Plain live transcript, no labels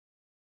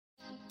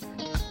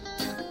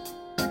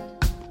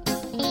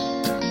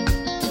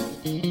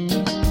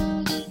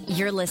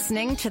You're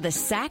listening to the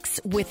Sex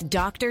with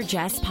Dr.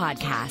 Jess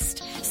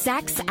podcast.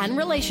 Sex and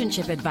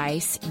relationship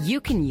advice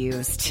you can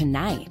use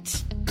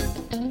tonight.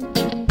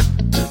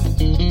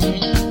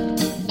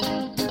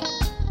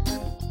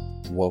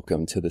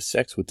 Welcome to the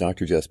Sex with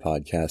Dr. Jess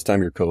podcast.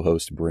 I'm your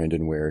co-host,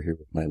 Brandon Ware, here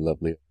with my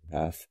lovely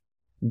half,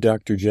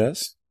 Dr.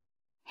 Jess.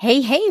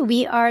 Hey,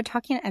 we are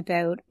talking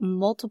about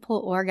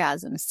multiple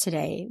orgasms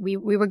today. We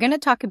were going to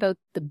talk about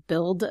the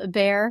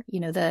Build-A-Bear, you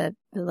know, the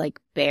like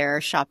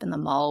bear shop in the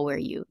mall where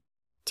you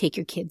take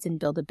your kids and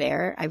build a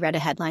bear. I read a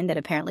headline that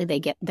apparently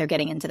they're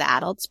getting into the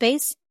adult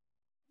space.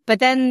 But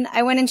then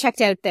I went and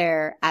checked out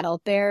their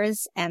adult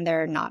bears and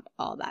they're not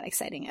all that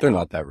exciting at all. They're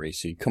not that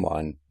racy. Come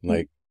on.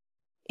 Like,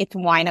 it's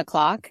wine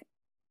o'clock.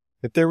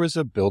 if there was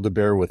a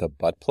Build-A-Bear with a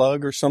butt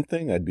plug or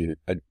something, I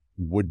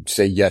would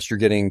say, yes,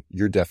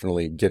 you're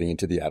definitely getting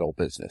into the adult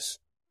business.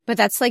 But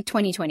that's like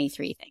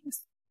 2023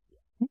 things.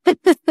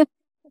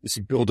 You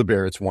see,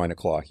 Build-A-Bear, it's wine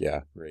o'clock.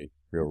 Yeah, right.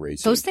 Real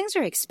racy. Those things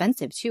are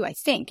expensive too, I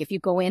think. If you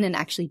go in and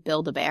actually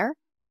build a bear,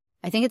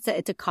 I think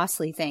it's a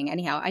costly thing.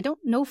 Anyhow, I don't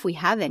know if we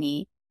have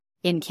any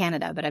in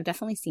Canada, but I've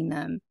definitely seen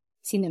them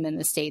in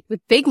the States with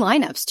big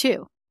lineups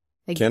too.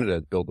 Like,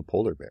 Canada built a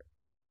polar bear.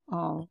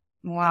 oh,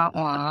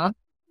 wah.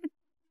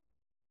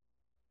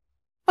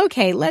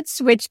 Okay, let's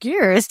switch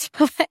gears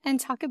and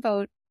talk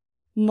about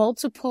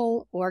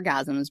multiple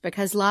orgasms,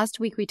 because last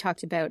week we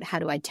talked about how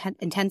to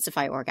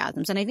intensify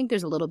orgasms, and I think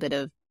there's a little bit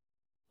of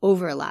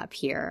overlap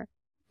here.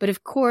 But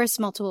of course,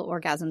 multiple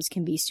orgasms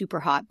can be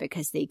super hot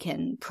because they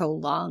can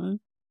prolong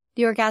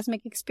the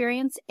orgasmic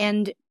experience.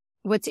 And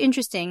what's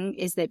interesting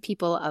is that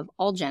people of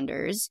all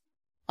genders,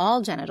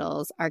 all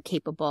genitals, are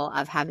capable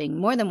of having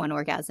more than one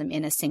orgasm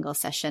in a single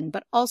session.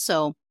 But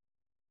also,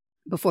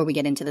 before we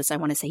get into this, I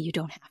want to say you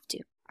don't have to,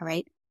 all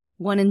right?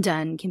 One and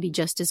done can be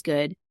just as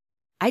good.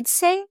 I'd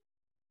say,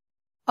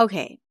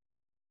 okay,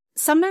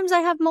 sometimes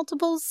I have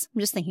multiples. I'm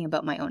just thinking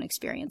about my own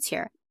experience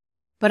here.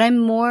 But I'm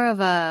more of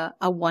a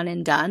one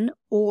and done,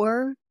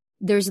 or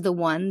there's the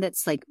one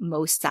that's like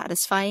most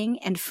satisfying.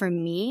 And for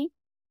me,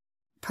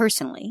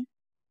 personally,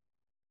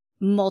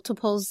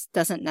 multiples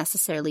doesn't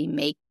necessarily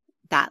make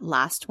that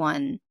last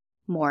one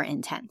more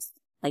intense.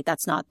 Like,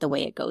 that's not the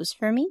way it goes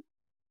for me.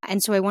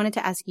 And so I wanted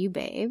to ask you,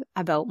 babe,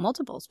 about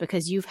multiples,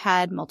 because you've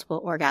had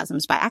multiple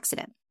orgasms by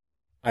accident.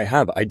 I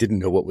have. I didn't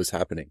know what was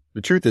happening.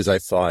 The truth is, I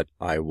thought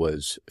I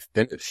was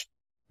finished.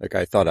 Like,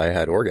 I thought I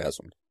had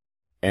orgasmed.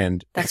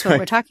 And that's what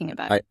we're talking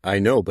about. I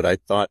know, but I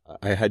thought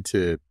I had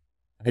to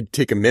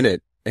take a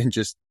minute and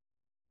just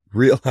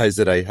realize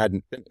that I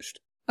hadn't finished.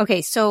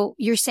 Okay, so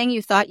you're saying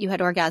you thought you had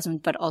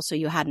orgasmed, but also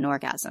you had an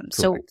orgasm. Correct.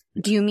 So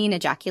do you mean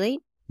ejaculate?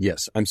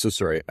 Yes. I'm so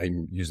sorry.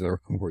 I'm using the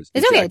wrong words.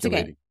 It's okay. It's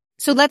okay.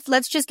 So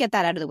let's just get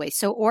that out of the way.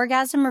 So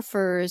orgasm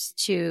refers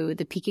to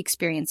the peak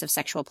experience of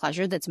sexual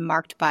pleasure that's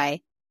marked by,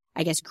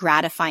 I guess,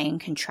 gratifying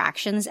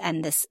contractions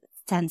and this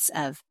sense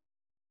of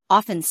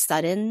often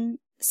sudden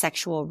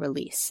sexual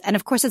release. And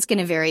of course, it's going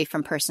to vary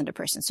from person to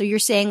person. So you're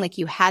saying like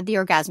you had the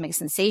orgasmic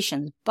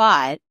sensations,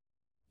 but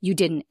you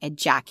didn't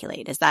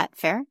ejaculate. Is that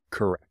fair?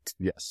 Correct.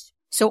 Yes.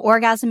 So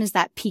orgasm is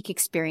that peak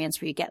experience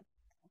where you get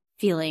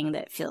feeling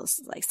that feels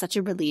like such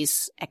a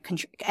release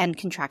and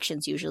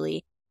contractions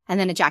usually. And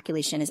then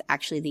ejaculation is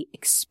actually the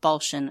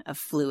expulsion of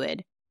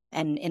fluid.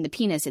 And in the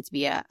penis, it's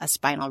via a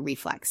spinal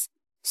reflex.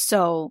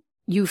 So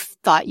you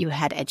thought you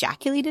had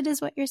ejaculated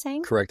is what you're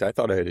saying? Correct. I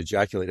thought I had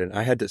ejaculated, and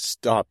I had to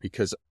stop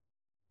because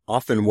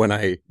often when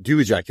I do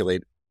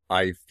ejaculate,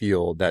 I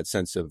feel that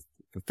sense of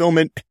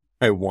fulfillment.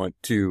 I want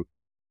to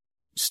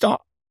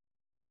stop,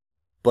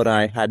 but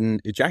I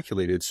hadn't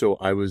ejaculated. So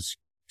I was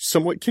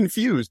somewhat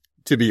confused,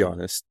 to be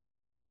honest.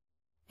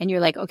 And you're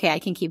like, okay, I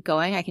can keep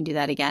going. I can do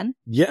that again.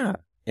 Yeah.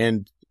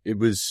 And it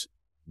was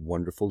a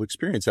wonderful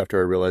experience after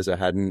I realized I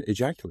hadn't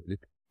ejaculated.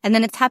 And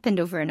then it's happened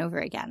over and over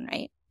again,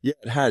 right? Yeah,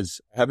 it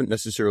has. I haven't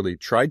necessarily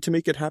tried to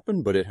make it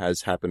happen, but it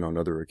has happened on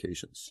other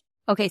occasions.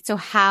 Okay, so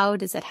how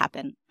does it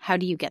happen? How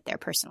do you get there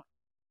personally?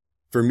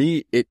 For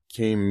me, it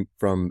came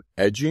from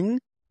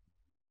edging.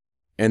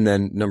 And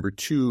then number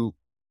 2,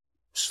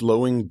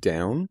 slowing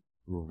down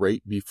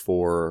right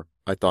before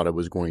I thought I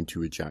was going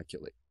to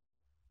ejaculate.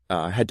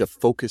 I had to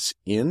focus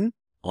in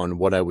on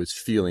what I was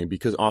feeling,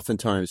 because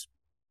oftentimes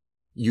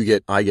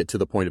I get to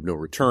the point of no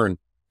return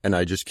and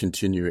I just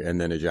continue and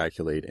then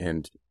ejaculate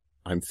and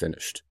I'm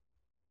finished.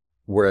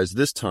 Whereas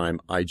this time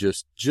I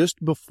just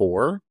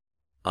before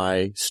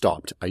I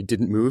stopped, I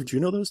didn't move. Do you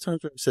know those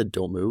times where I said,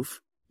 don't move?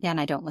 Yeah. And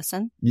I don't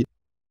listen. Yeah.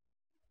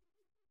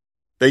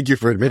 Thank you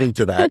for admitting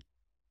to that.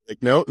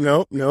 Like, no.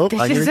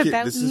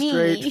 This is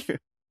great.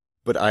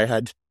 But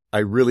I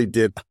really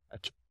did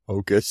have to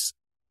focus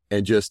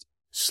and just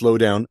slow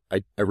down.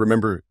 I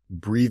remember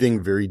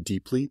breathing very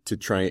deeply to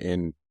try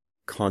and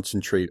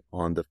concentrate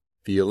on the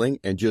feeling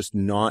and just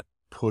not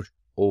push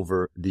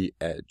over the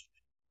edge.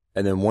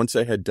 And then once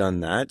I had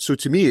done that, so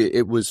to me,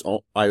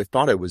 I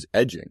thought I was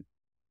edging,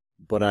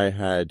 but I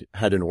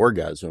had an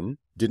orgasm,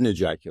 didn't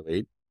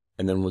ejaculate,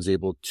 and then was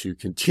able to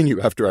continue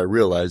after I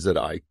realized that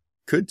I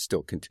could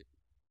still continue.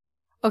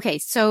 Okay.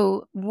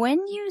 So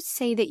when you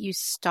say that you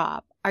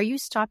stop, are you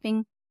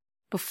stopping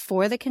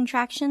before the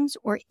contractions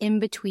or in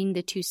between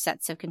the two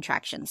sets of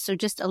contractions? So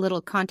just a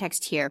little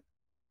context here.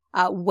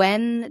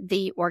 When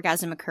the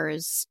orgasm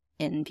occurs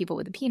in people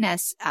with a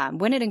penis,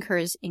 when it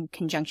occurs in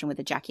conjunction with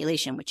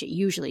ejaculation, which it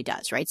usually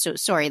does, right? So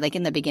sorry, like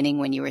in the beginning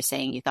when you were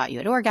saying you thought you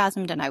had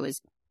orgasmed and I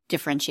was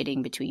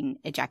differentiating between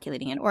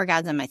ejaculating and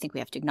orgasm, I think we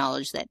have to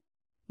acknowledge that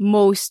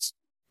most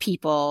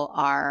people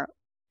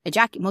with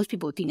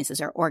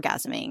penises are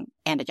orgasming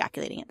and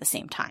ejaculating at the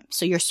same time.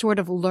 So you're sort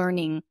of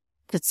learning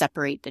to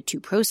separate the two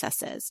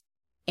processes.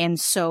 And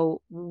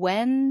so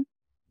when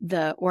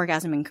the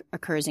orgasm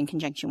occurs in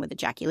conjunction with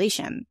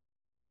ejaculation,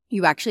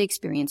 you actually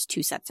experience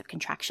two sets of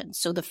contractions.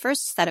 So the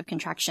first set of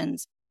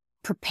contractions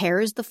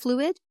prepares the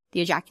fluid,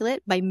 the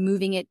ejaculate, by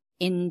moving it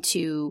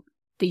into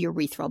the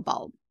urethral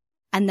bulb.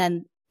 And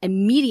then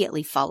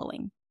immediately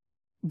following,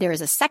 there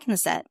is a second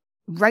set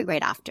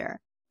right after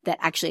that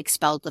actually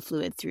expels the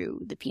fluid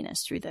through the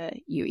penis, through the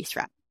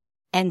urethra.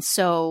 And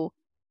so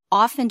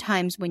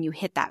oftentimes when you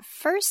hit that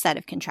first set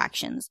of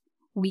contractions,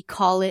 we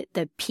call it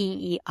the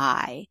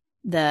PEI,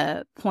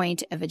 the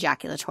point of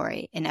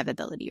ejaculatory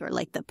inevitability, or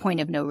like the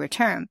point of no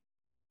return.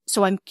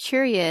 So I'm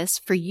curious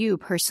for you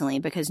personally,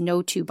 because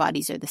no two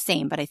bodies are the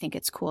same, but I think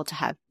it's cool to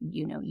have,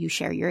 you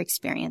share your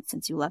experience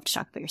since you love to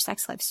talk about your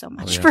sex life so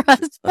much for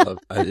us.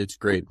 It's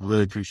great.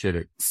 Really appreciate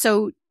it.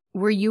 So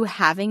were you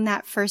having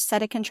that first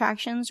set of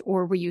contractions,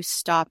 or were you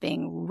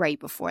stopping right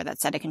before that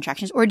set of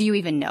contractions? Or do you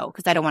even know?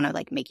 Because I don't want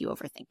to make you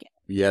overthink it.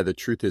 Yeah, the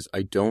truth is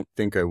I don't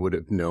think I would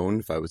have known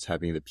if I was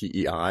having the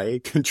PEI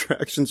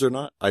contractions or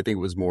not. I think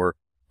it was more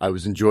I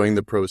was enjoying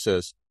the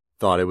process,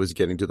 thought I was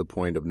getting to the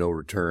point of no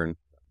return.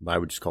 I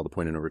would just call the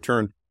point of no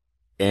return,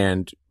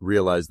 and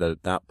realized that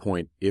at that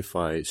point, if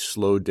I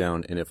slowed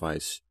down and if I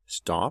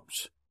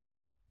stopped,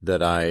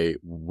 that I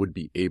would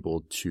be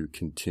able to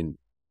continue.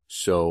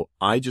 So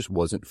I just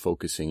wasn't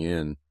focusing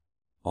in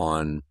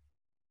on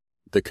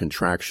the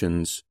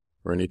contractions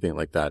or anything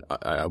like that.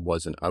 I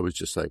wasn't. I was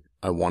just like,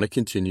 I want to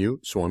continue,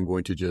 so I'm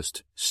going to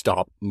just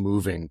stop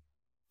moving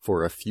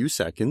for a few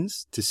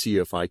seconds to see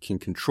if I can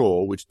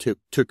control, which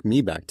took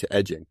me back to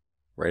edging,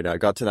 right? I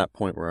got to that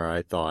point where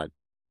I thought,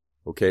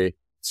 okay,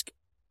 it's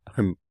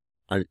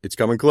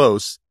coming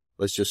close.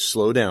 Let's just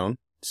slow down,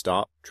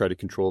 stop, try to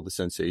control the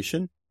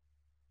sensation,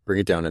 bring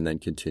it down, and then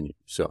continue.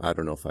 So I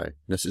don't know if I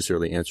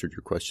necessarily answered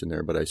your question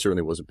there, but I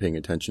certainly wasn't paying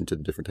attention to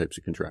the different types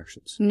of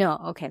contractions. No,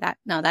 okay,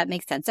 that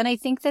makes sense. And I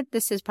think that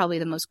this is probably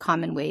the most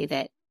common way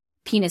that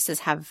penises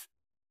have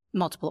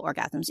multiple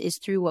orgasms is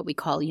through what we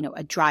call,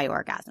 a dry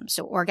orgasm.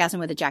 So orgasm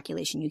with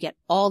ejaculation, you get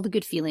all the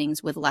good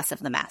feelings with less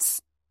of the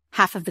mess,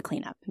 half of the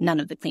cleanup,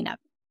 none of the cleanup.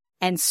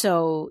 And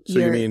so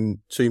you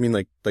mean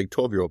like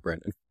 12-year-old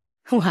Brandon?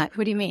 What?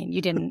 What do you mean?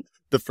 You didn't?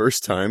 The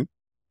first time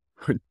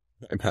when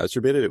I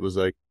masturbated, it was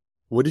like,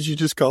 what did you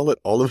just call it?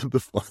 All of the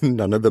fun,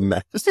 none of the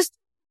mess.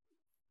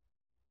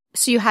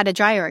 So you had a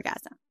dry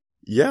orgasm?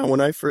 Yeah,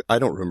 I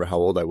don't remember how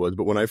old I was,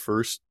 but when I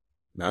first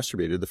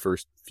masturbated the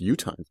first few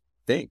times,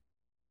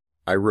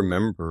 I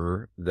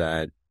remember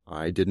that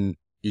I didn't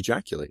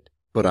ejaculate,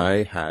 but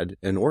I had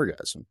an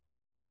orgasm.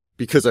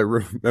 Because I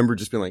remember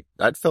just being like,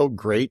 that felt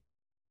great.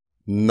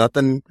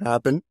 Nothing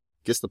happened.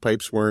 Guess the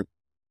pipes weren't,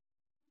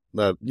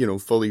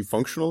 fully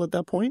functional at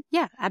that point.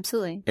 Yeah,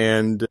 absolutely.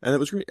 And it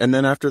was great. And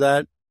then after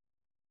that,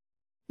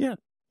 yeah,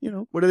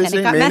 what do they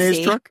say?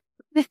 Mayonnaise truck?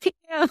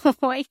 Oh,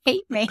 I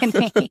hate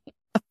mayonnaise.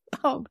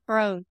 Oh,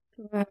 gross.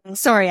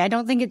 Sorry, I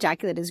don't think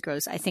ejaculate is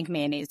gross. I think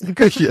mayonnaise is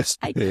gross. Yes,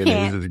 I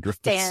mayonnaise can't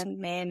stand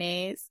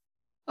mayonnaise.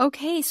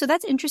 Okay, so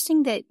that's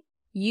interesting that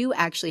you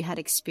actually had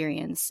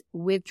experience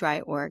with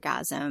dry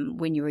orgasm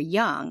when you were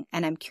young.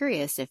 And I'm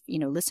curious if,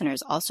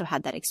 listeners also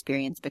had that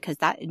experience, because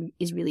that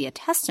is really a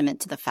testament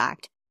to the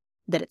fact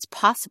that it's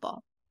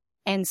possible.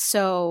 And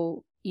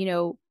so,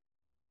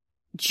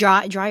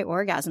 dry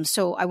orgasms.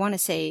 So I want to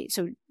say,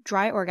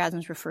 dry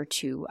orgasms refer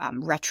to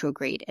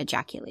retrograde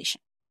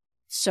ejaculation.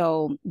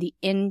 So the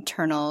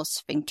internal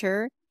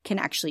sphincter can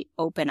actually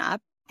open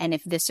up. And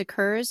if this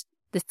occurs,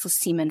 the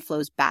semen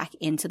flows back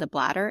into the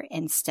bladder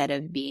instead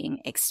of being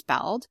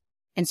expelled.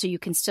 And so you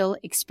can still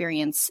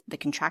experience the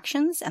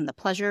contractions and the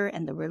pleasure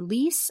and the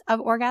release of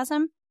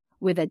orgasm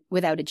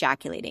without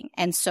ejaculating.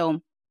 And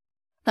so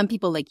some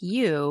people like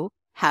you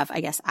have,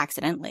 I guess,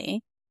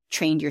 accidentally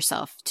trained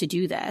yourself to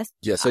do this.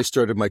 Yes, I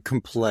started my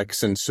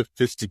complex and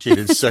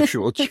sophisticated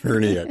sexual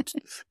journey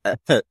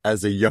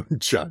as a young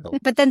child.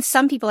 But then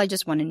some people, I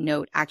just want to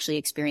note, actually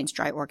experience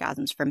dry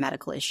orgasms for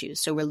medical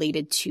issues. So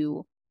related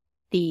to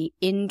the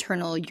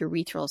internal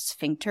urethral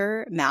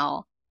sphincter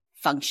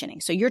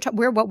malfunctioning. So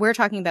what we're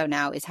talking about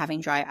now is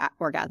having dry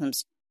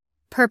orgasms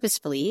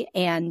purposefully.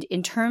 And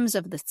in terms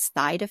of the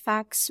side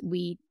effects,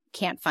 we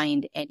can't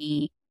find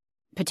any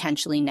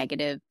potentially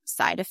negative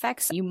side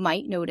effects. You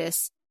might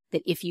notice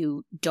that if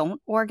you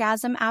don't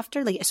orgasm after,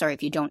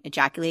 if you don't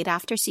ejaculate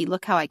after, see,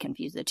 look how I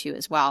confuse the two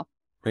as well.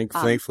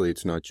 Thankfully,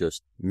 it's not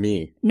just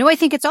me. No, I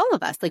think it's all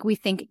of us. We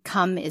think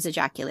cum is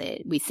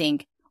ejaculate. We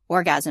think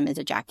orgasm is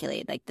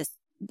ejaculate.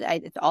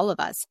 It's all of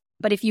us.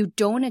 But if you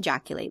don't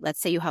ejaculate, let's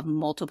say you have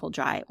multiple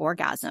dry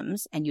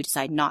orgasms and you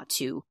decide not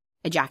to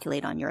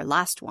ejaculate on your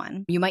last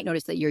one, you might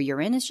notice that your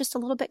urine is just a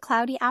little bit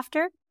cloudy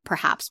after,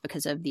 perhaps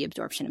because of the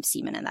absorption of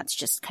semen. And that's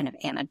just kind of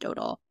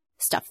anecdotal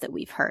stuff that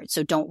we've heard.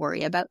 So don't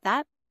worry about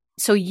that.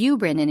 So you,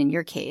 Brandon, in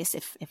your case,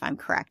 if I'm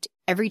correct,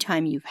 every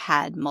time you've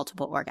had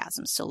multiple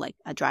orgasms, so like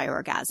a dry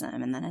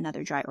orgasm and then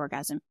another dry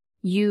orgasm,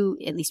 you,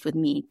 at least with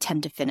me,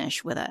 tend to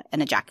finish with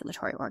an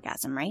ejaculatory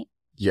orgasm, right?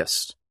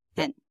 Yes.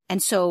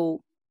 And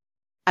so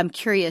I'm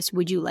curious,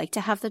 would you like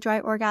to have the dry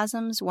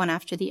orgasms one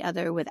after the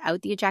other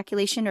without the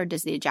ejaculation, or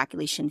does the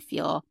ejaculation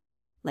feel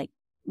like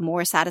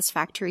more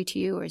satisfactory to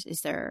you, or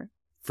is there?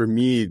 For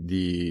me,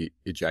 the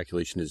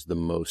ejaculation is the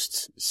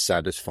most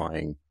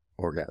satisfying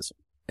orgasm.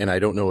 And I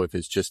don't know if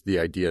it's just the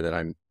idea that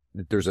I'm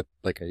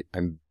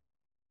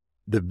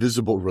the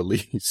visible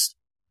release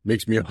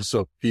makes me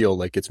also feel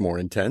like it's more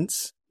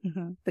intense.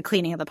 Mm-hmm. The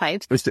cleaning of the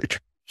pipes.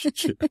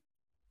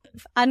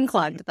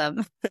 Unclogged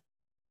them.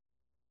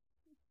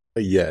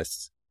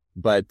 Yes,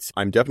 but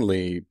I'm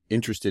definitely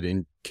interested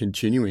in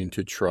continuing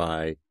to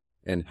try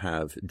and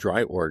have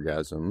dry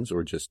orgasms,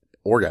 or just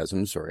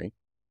orgasms, sorry,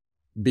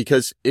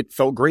 because it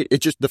felt great. It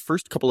just, the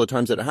first couple of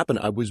times that it happened,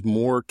 I was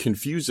more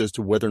confused as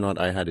to whether or not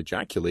I had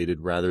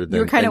ejaculated rather than...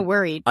 You were kind of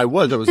worried. I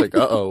was like,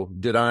 uh-oh,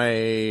 did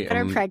I... Got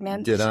her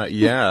pregnant.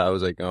 Yeah, I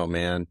was like, oh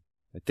man,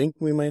 I think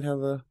we might have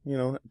a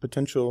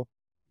potential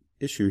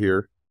issue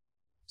here.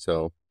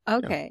 So...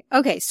 Okay. Yeah.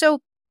 Okay.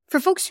 So for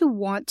folks who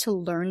want to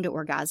learn to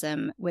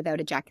orgasm without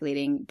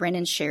ejaculating,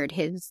 Brendan shared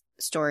his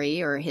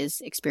story or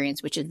his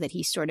experience, which is that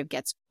he sort of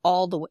gets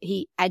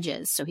he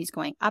edges. So he's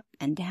going up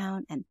and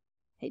down and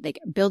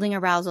like building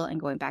arousal and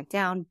going back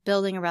down,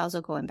 building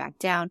arousal, going back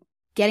down,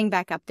 getting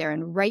back up there.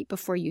 And right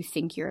before you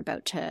think you're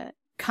about to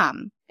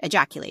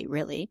ejaculate,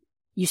 really,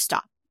 you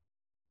stop.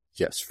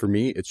 Yes. For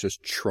me, it's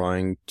just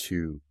trying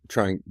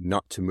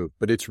not to move,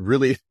 but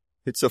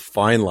it's a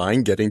fine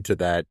line getting to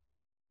that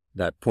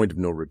point of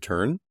no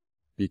return,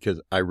 because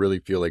I really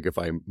feel like if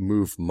I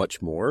move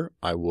much more,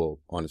 I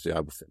will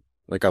ejaculate.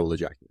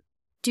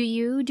 Do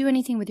you do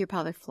anything with your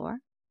pelvic floor?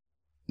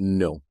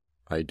 No,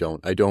 I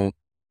don't.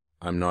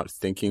 I'm not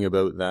thinking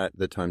about that.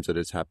 The times that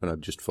it's happened, I've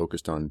just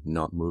focused on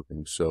not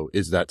moving. So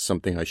is that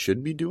something I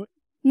should be doing?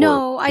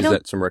 No, I don't. Is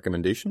that some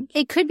recommendations?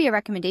 It could be a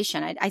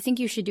recommendation. I think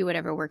you should do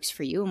whatever works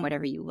for you and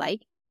whatever you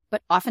like.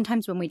 But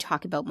oftentimes when we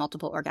talk about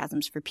multiple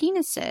orgasms for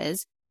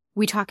penises,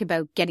 we talk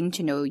about getting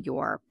to know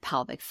your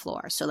pelvic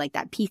floor. So like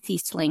that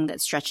PC sling that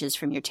stretches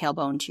from your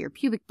tailbone to your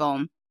pubic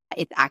bone,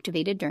 it's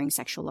activated during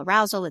sexual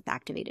arousal. It's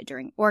activated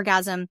during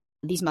orgasm.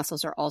 These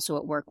muscles are also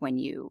at work when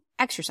you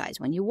exercise,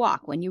 when you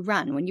walk, when you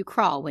run, when you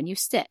crawl, when you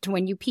sit,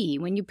 when you pee,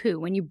 when you poo,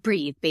 when you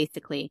breathe,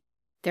 basically.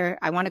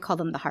 I want to call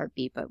them the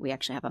heartbeat, but we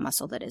actually have a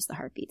muscle that is the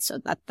heartbeat. So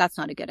that's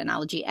not a good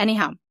analogy.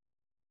 Anyhow,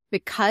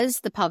 because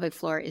the pelvic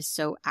floor is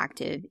so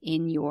active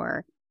in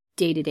your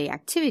day-to-day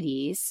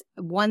activities,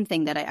 one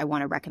thing that I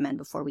want to recommend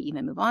before we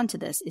even move on to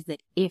this is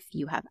that if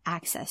you have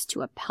access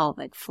to a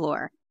pelvic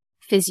floor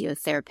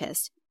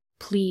physiotherapist,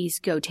 please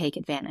go take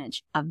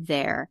advantage of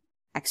their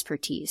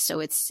expertise. So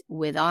it's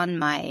beyond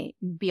my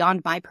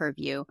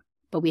purview,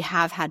 but we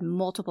have had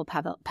multiple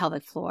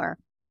pelvic floor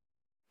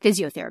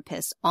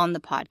physiotherapists on the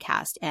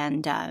podcast,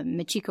 and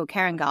Michiko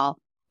Karangal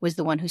was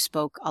the one who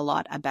spoke a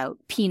lot about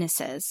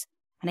penises.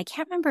 And I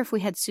can't remember if we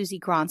had Susie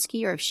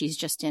Gronsky or if she's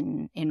just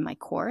in my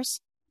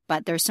course.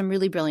 But there's some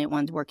really brilliant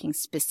ones working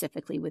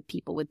specifically with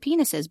people with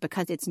penises,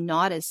 because it's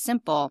not as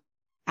simple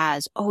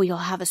as, oh, you'll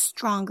have a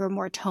stronger,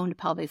 more toned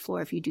pelvic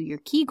floor if you do your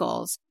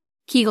Kegels.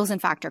 Kegels, in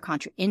fact, are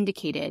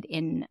contraindicated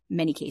in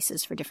many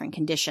cases for different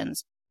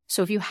conditions.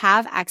 So if you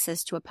have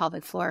access to a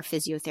pelvic floor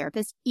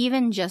physiotherapist,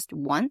 even just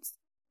once,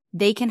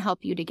 they can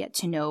help you to get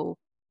to know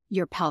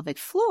your pelvic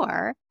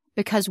floor,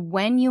 because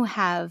when you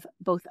have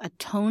both a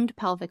toned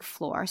pelvic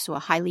floor, so a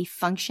highly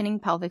functioning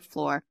pelvic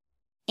floor,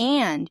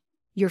 and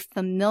you're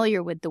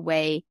familiar with the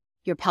way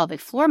your pelvic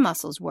floor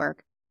muscles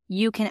work,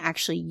 you can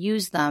actually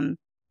use them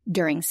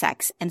during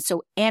sex. And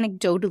so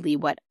anecdotally,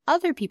 what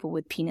other people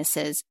with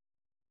penises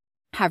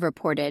have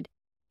reported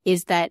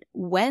is that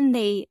when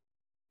they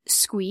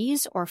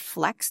squeeze or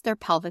flex their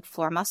pelvic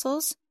floor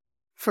muscles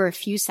for a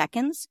few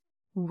seconds,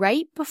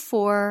 right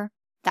before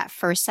that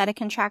first set of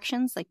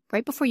contractions, like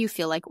right before you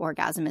feel like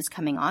orgasm is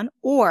coming on,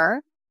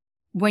 or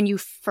when you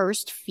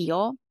first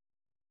feel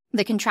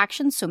the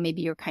contractions, so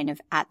maybe you're kind of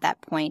at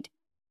that point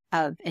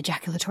of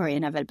ejaculatory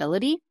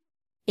inevitability,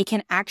 it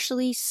can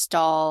actually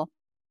stall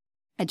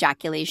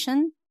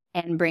ejaculation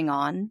and bring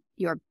on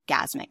your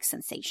orgasmic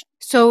sensation.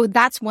 So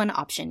that's one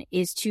option,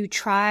 is to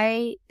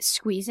try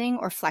squeezing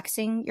or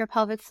flexing your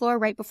pelvic floor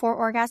right before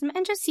orgasm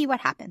and just see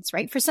what happens,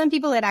 right? For some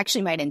people, it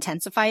actually might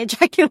intensify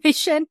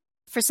ejaculation.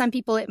 For some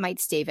people, it might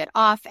stave it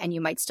off and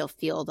you might still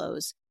feel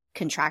those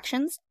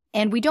contractions.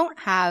 And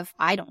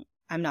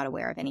I'm not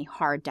aware of any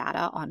hard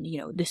data on,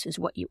 this is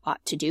what you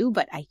ought to do,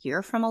 but I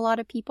hear from a lot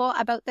of people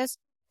about this.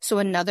 So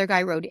another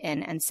guy wrote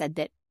in and said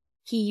that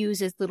he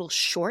uses little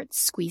short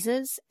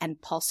squeezes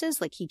and pulses,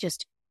 like he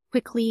just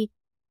quickly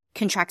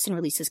contracts and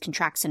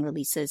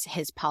releases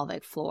his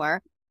pelvic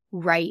floor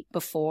right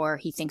before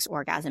he thinks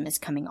orgasm is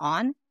coming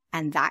on.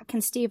 and that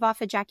can stave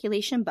off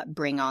ejaculation, but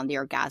bring on the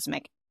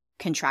orgasmic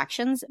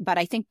contractions. But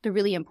I think the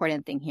really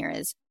important thing here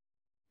is,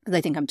 because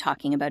I think I'm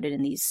talking about it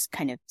in these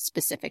kind of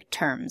specific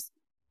terms,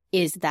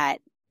 is that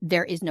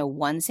there is no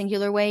one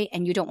singular way,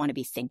 and you don't want to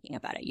be thinking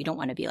about it. You don't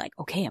want to be like,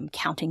 okay, I'm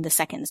counting the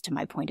seconds to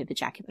my point of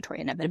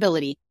ejaculatory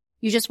inevitability.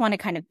 You just want to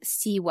kind of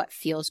see what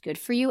feels good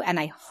for you. And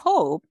I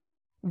hope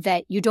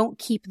that you don't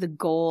keep the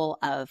goal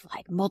of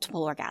like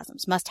multiple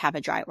orgasms, must have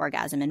a dry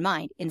orgasm in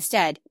mind.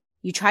 Instead,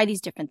 you try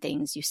these different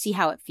things, you see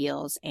how it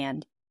feels,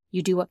 and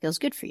you do what feels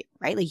good for you,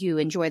 right? Like you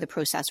enjoy the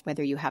process,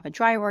 whether you have a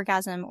dry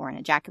orgasm or an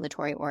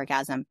ejaculatory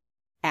orgasm,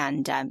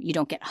 and you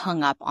don't get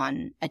hung up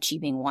on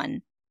achieving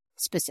one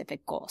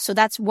specific goal. So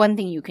that's one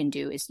thing you can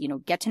do is,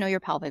 get to know your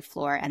pelvic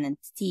floor and then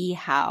see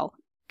how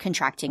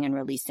contracting and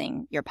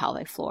releasing your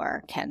pelvic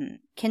floor can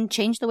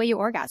change the way you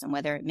orgasm,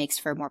 whether it makes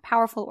for more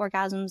powerful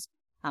orgasms,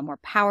 more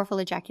powerful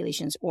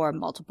ejaculations, or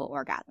multiple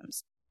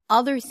orgasms.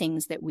 Other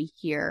things that we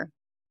hear,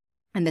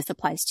 and this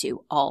applies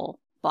to all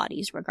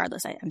bodies,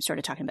 regardless. I'm sort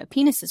of talking about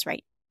penises,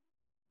 right?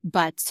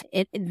 But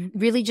it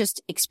really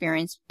just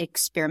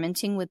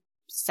experimenting with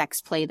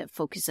sex play that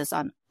focuses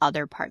on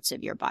other parts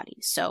of your body.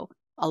 So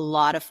a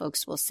lot of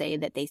folks will say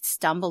that they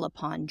stumble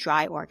upon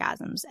dry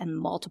orgasms and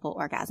multiple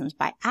orgasms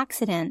by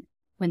accident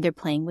when they're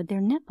playing with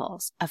their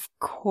nipples. Of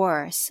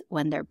course,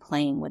 when they're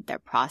playing with their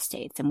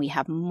prostates. And we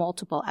have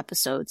multiple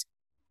episodes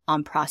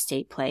on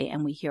prostate play,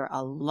 and we hear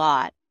a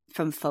lot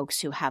from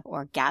folks who have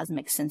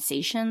orgasmic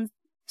sensations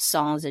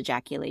sans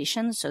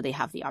ejaculation. So they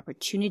have the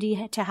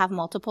opportunity to have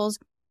multiples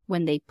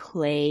when they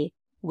play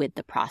with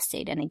the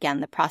prostate. And again,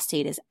 the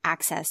prostate is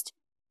accessed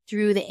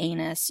through the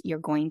anus. You're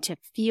going to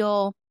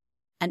feel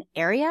an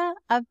area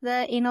of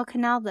the anal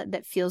canal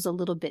that feels a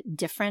little bit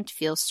different,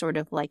 feels sort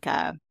of like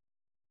a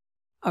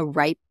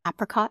ripe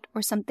apricot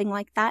or something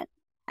like that.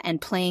 And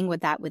playing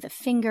with that with a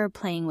finger,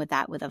 playing with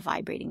that with a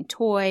vibrating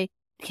toy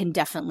can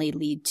definitely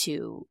lead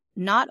to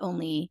not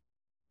only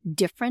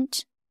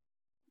different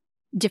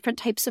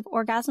types of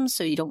orgasms.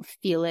 So you don't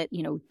feel it,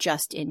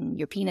 just in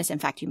your penis. In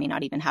fact, you may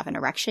not even have an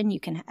erection. You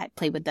can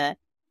play with the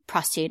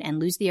prostate and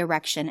lose the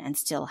erection and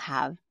still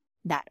have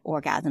that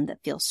orgasm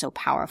that feels so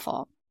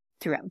powerful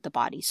throughout the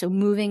body. So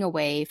moving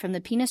away from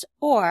the penis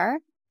or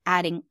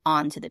adding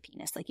on to the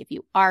penis. Like if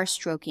you are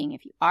stroking,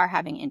 if you are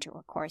having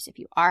intercourse, if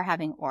you are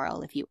having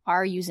oral, if you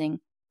are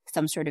using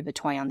some sort of a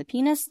toy on the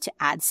penis, to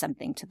add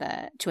something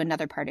to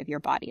another part of your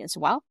body as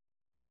well.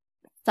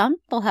 Some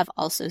people have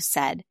also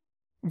said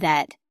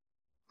that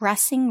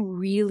pressing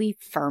really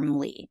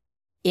firmly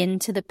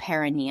into the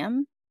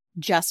perineum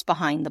just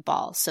behind the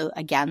balls. So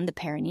again, the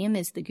perineum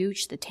is the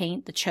gooch, the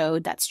taint, the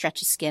chode, that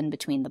stretch of skin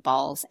between the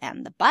balls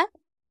and the butt,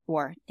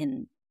 or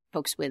in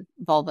folks with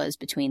vulvas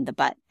between the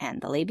butt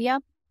and the labia.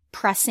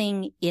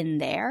 Pressing in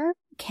there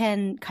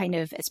can kind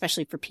of,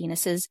 especially for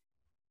penises,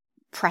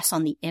 press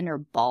on the inner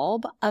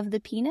bulb of the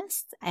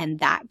penis, and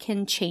that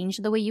can change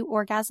the way you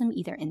orgasm,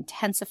 either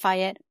intensify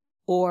it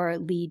or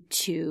lead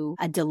to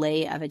a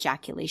delay of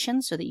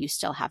ejaculation so that you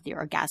still have the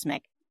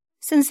orgasmic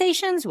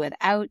sensations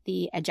without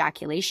the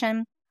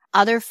ejaculation.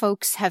 Other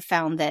folks have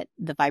found that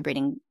the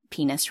vibrating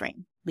penis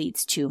ring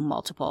leads to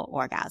multiple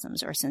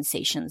orgasms or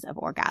sensations of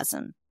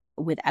orgasm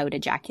without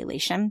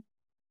ejaculation.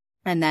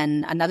 And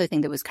then another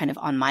thing that was kind of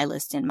on my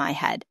list in my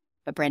head,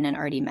 but Brandon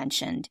already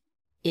mentioned,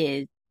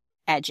 is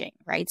edging,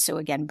 right? So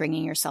again,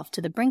 bringing yourself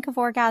to the brink of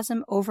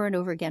orgasm over and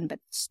over again, but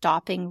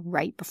stopping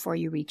right before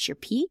you reach your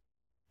peak.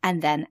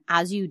 And then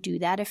as you do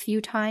that a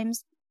few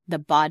times, the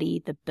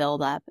body, the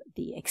buildup,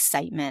 the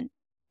excitement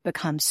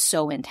becomes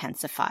so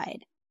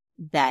intensified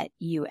that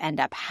you end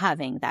up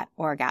having that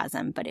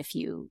orgasm. But if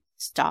you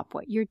stop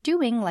what you're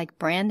doing, like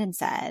Brandon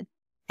said,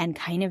 and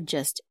kind of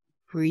just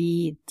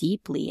breathe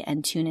deeply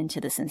and tune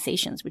into the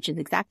sensations, which is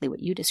exactly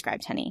what you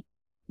described, Henny,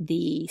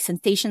 the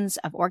sensations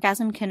of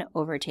orgasm can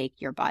overtake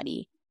your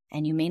body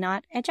and you may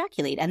not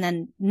ejaculate. And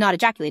then not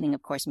ejaculating,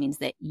 of course, means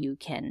that you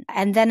can.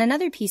 And then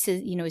another piece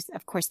is, is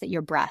of course that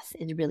your breath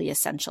is really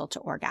essential to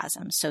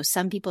orgasm. So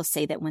some people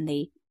say that when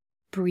they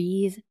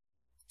breathe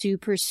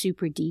super,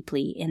 super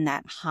deeply in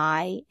that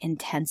high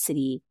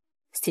intensity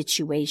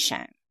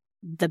situation,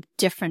 the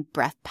different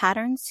breath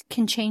patterns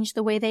can change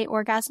the way they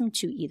orgasm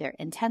to either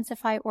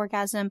intensify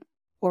orgasm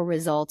or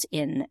result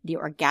in the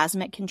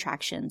orgasmic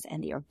contractions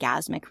and the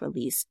orgasmic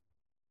release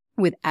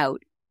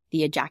without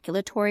the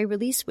ejaculatory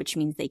release, which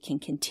means they can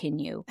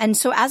continue. And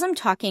so as I'm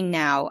talking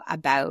now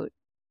about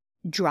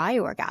dry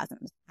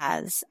orgasms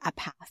as a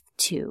path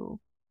to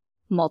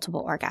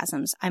multiple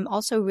orgasms, I'm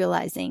also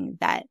realizing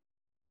that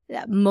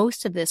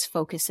most of this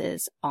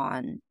focuses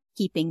on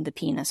keeping the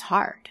penis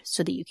hard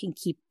so that you can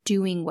keep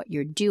doing what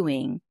you're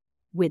doing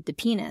with the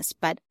penis.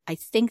 But I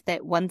think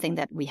that one thing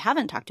that we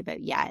haven't talked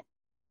about yet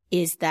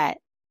is that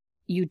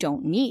you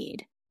don't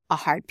need a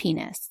hard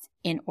penis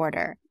in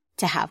order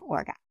to have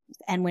orgasms.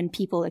 And when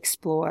people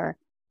explore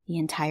the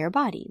entire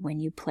body, when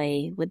you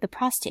play with the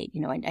prostate,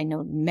 I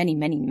know many,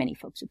 many, many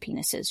folks with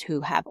penises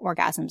who have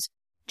orgasms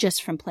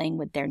just from playing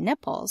with their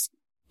nipples.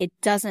 It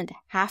doesn't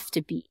have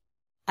to be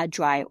a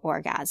dry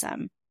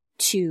orgasm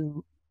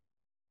to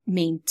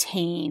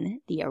maintain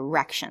the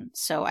erection.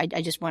 So I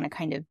just want to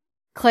kind of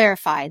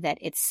clarify that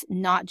it's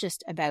not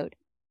just about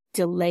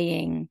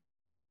delaying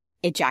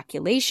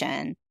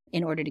ejaculation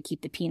in order to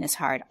keep the penis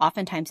hard.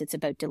 Oftentimes it's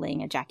about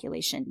delaying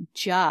ejaculation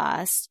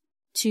just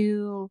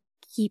to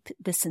keep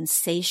the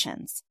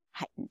sensations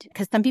heightened.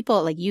 Because some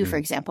people, like you, for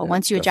example,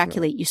 once you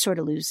ejaculate, you sort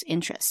of lose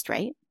interest,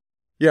 right?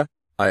 Yeah,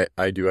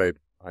 I do.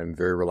 I'm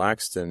very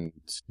relaxed, and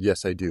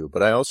yes, I do.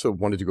 But I also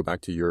wanted to go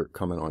back to your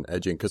comment on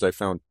edging, because I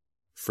found,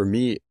 for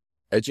me,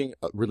 edging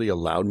really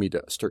allowed me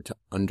to start to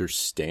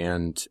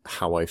understand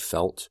how I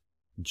felt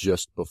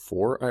just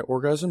before I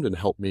orgasmed and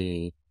help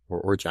me,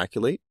 or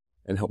ejaculate,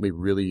 and help me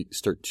really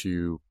start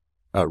to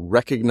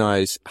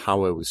recognize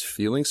how I was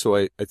feeling. So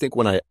I think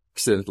when I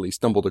accidentally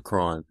stumbled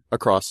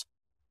across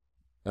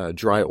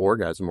dry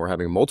orgasm or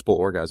having multiple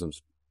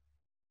orgasms,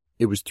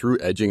 it was through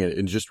edging, and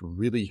it just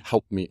really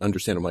helped me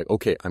understand. I'm like,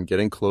 okay, I'm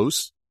getting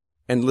close.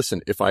 And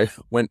listen, if I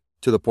went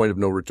to the point of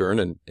no return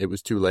and it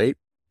was too late,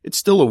 it's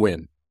still a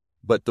win.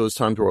 But those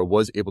times where I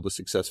was able to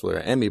successfully, or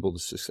I am able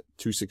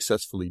to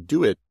successfully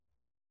do it,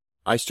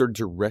 I started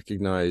to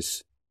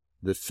recognize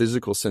the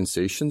physical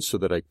sensations so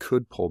that I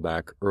could pull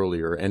back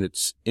earlier. And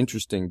it's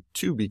interesting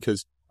too,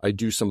 because I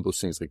do some of those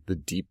things like the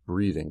deep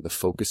breathing, the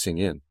focusing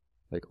in,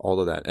 like all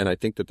of that. And I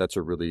think that that's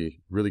a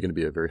really, really going to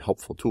be a very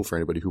helpful tool for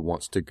anybody who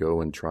wants to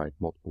go and try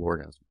multiple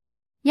orgasms.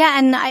 Yeah.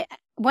 And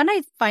what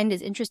I find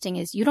is interesting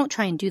is you don't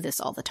try and do this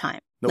all the time.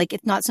 Nope. Like,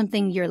 it's not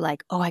something you're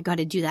like, oh, I got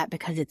to do that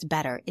because it's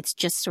better. It's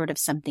just sort of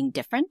something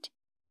different.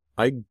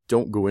 I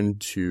don't go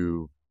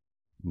into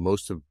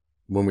most of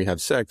when we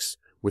have sex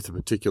with a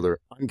particular,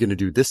 I'm going to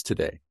do this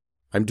today.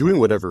 I'm doing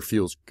whatever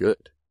feels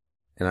good,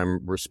 and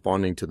I'm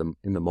responding to them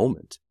in the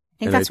moment.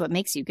 I think that's what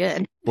makes you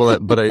good. Well,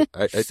 but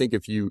I think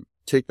if you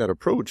take that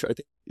approach, I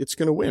think it's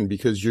going to win,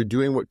 because you're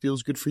doing what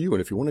feels good for you.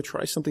 And if you want to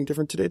try something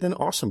different today, then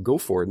awesome, go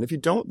for it. And if you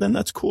don't, then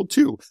that's cool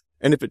too.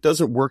 And if it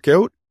doesn't work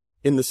out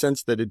in the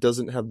sense that it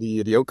doesn't have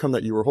the outcome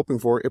that you were hoping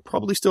for, it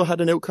probably still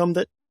had an outcome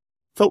that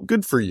felt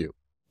good for you.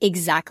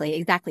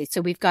 Exactly.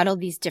 So we've got all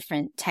these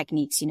different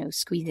techniques,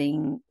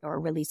 squeezing or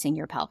releasing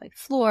your pelvic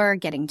floor,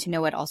 getting to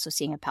know it, also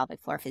seeing a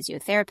pelvic floor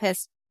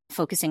physiotherapist,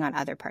 focusing on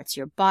other parts of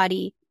your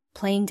body,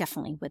 playing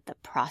definitely with the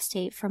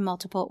prostate for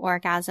multiple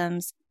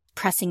orgasms,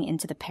 pressing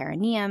into the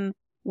perineum,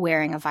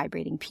 wearing a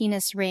vibrating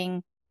penis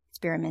ring,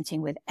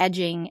 experimenting with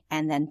edging,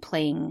 and then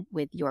playing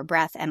with your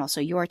breath and also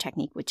your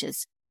technique, which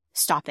is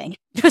stopping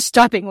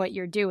what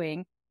you're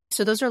doing.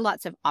 So those are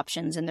lots of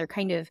options, and they're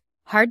kind of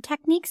hard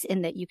techniques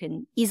in that you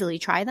can easily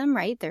try them,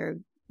 right? They're,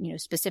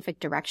 specific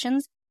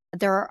directions.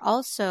 There are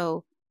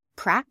also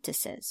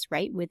practices,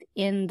 right,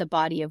 within the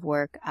body of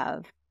work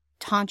of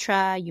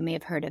Tantra. You may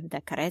have heard of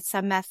the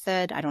Karezza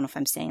method. I don't know if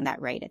I'm saying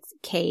that right. It's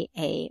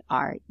Karezza.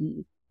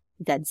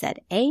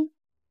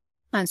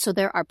 And so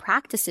there are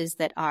practices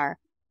that are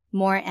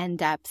more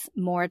in-depth,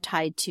 more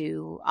tied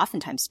to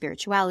oftentimes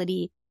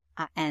spirituality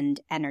and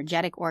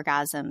energetic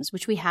orgasms,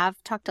 which we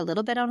have talked a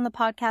little bit on the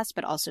podcast,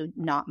 but also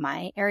not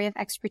my area of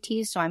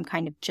expertise. So I'm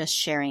kind of just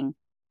sharing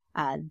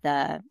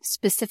the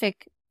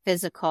specific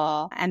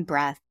physical and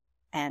breath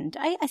and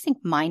I think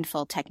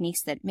mindful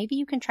techniques that maybe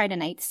you can try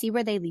tonight, see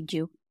where they lead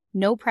you.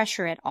 No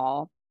pressure at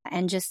all,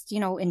 and just,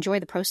 enjoy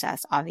the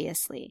process,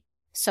 obviously.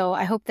 So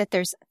I hope that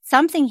there's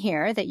something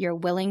here that you're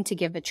willing to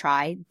give a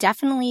try.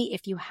 Definitely,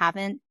 if you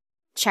haven't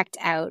checked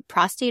out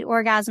prostate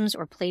orgasms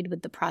or played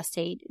with the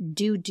prostate,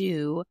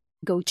 do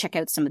go check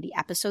out some of the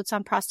episodes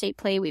on prostate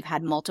play. We've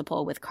had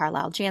multiple with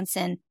Carlisle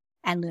Jansen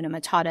and Luna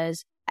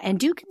Matatas. And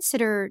do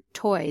consider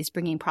toys,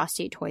 bringing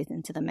prostate toys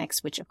into the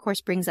mix, which of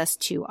course brings us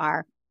to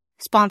our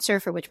sponsor,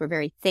 for which we're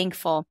very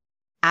thankful,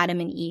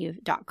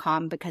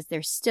 adamandeve.com, because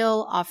they're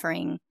still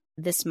offering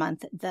this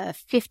month the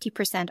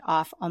 50%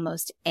 off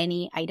almost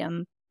any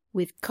item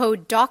with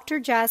code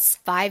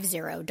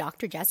DrJess50,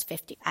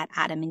 DrJess50 at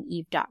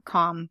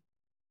adamandeve.com.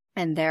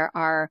 And there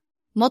are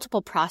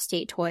multiple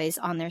prostate toys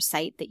on their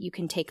site that you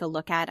can take a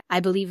look at. I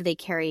believe they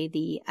carry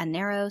the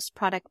Aneros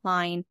product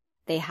line.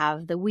 They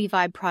have the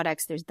WeVibe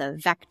products. There's the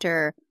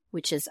Vector,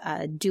 which is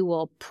a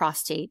dual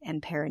prostate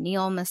and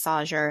perineal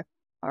massager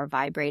or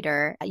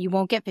vibrator. You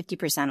won't get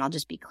 50%. I'll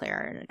just be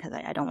clear because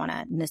I don't want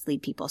to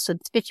mislead people. So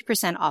it's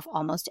 50% off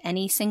almost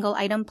any single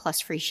item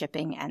plus free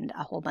shipping and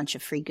a whole bunch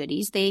of free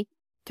goodies they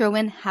throw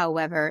in.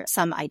 However,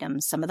 some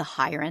items, some of the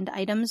higher end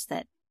items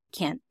that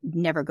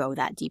never go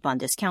that deep on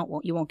discount,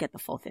 you won't get the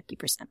full 50%,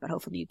 but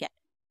hopefully you get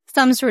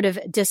some sort of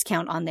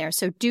discount on there.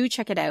 So do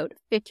check it out.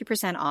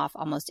 50% off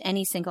almost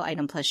any single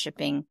item plus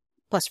shipping,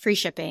 plus free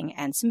shipping,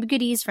 and some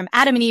goodies from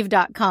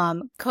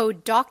adamandeve.com.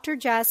 Code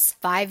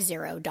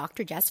DrJess50,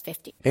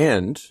 DrJess50.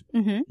 And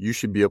you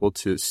should be able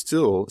to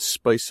still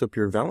spice up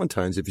your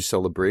Valentine's if you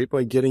celebrate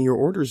by getting your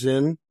orders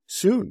in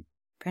soon.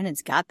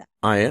 Brendan's got that.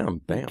 I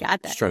am. Bam.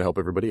 Got that. Just trying to help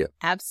everybody out.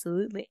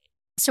 Absolutely.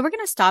 So we're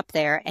going to stop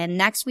there. And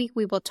next week,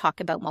 we will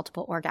talk about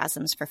multiple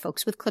orgasms for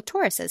folks with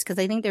clitorises, because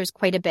I think there's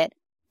quite a bit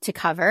to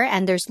cover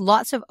and there's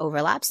lots of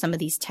overlap. Some of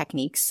these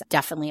techniques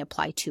definitely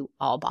apply to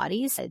all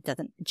bodies. It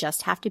doesn't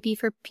just have to be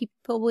for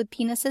people with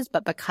penises,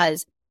 but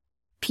because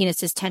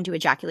penises tend to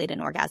ejaculate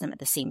an orgasm at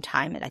the same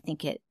time. And I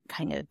think it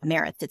kind of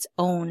merits its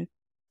own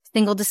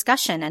single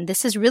discussion. And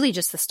this is really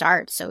just the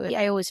start. So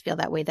I always feel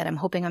that way,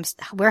 that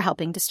we're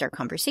helping to start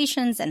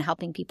conversations and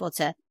helping people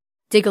to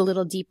dig a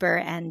little deeper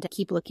and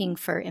keep looking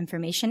for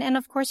information. And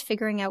of course,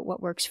 figuring out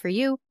what works for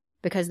you,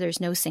 because there's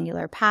no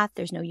singular path.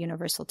 There's no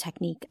universal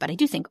technique. But I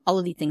do think all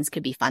of these things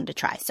could be fun to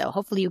try. So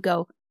hopefully you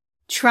go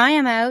try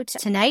them out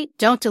tonight.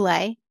 Don't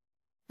delay.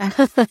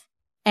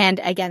 And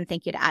again,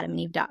 thank you to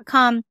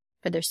adamandeve.com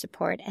for their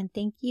support. And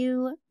thank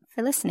you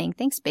for listening.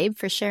 Thanks, babe,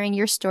 for sharing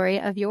your story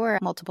of your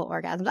multiple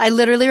orgasms. I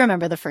literally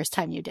remember the first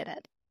time you did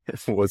it.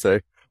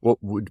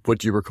 What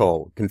do you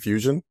recall?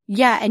 Confusion?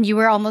 Yeah, and you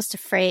were almost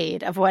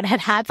afraid of what had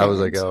happened. I was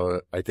like,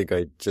 oh, I think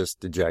I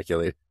just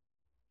ejaculated.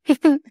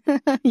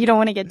 You don't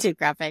want to get too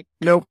graphic.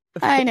 Nope.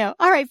 I know.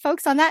 All right,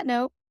 folks, on that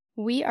note,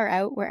 we are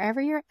out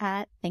wherever you're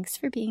at. Thanks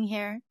for being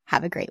here.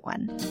 Have a great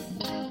one.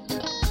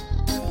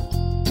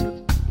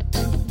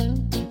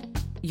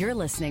 You're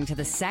listening to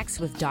the Sex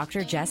with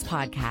Dr. Jess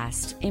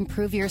podcast.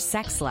 Improve your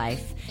sex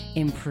life.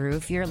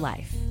 Improve your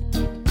life.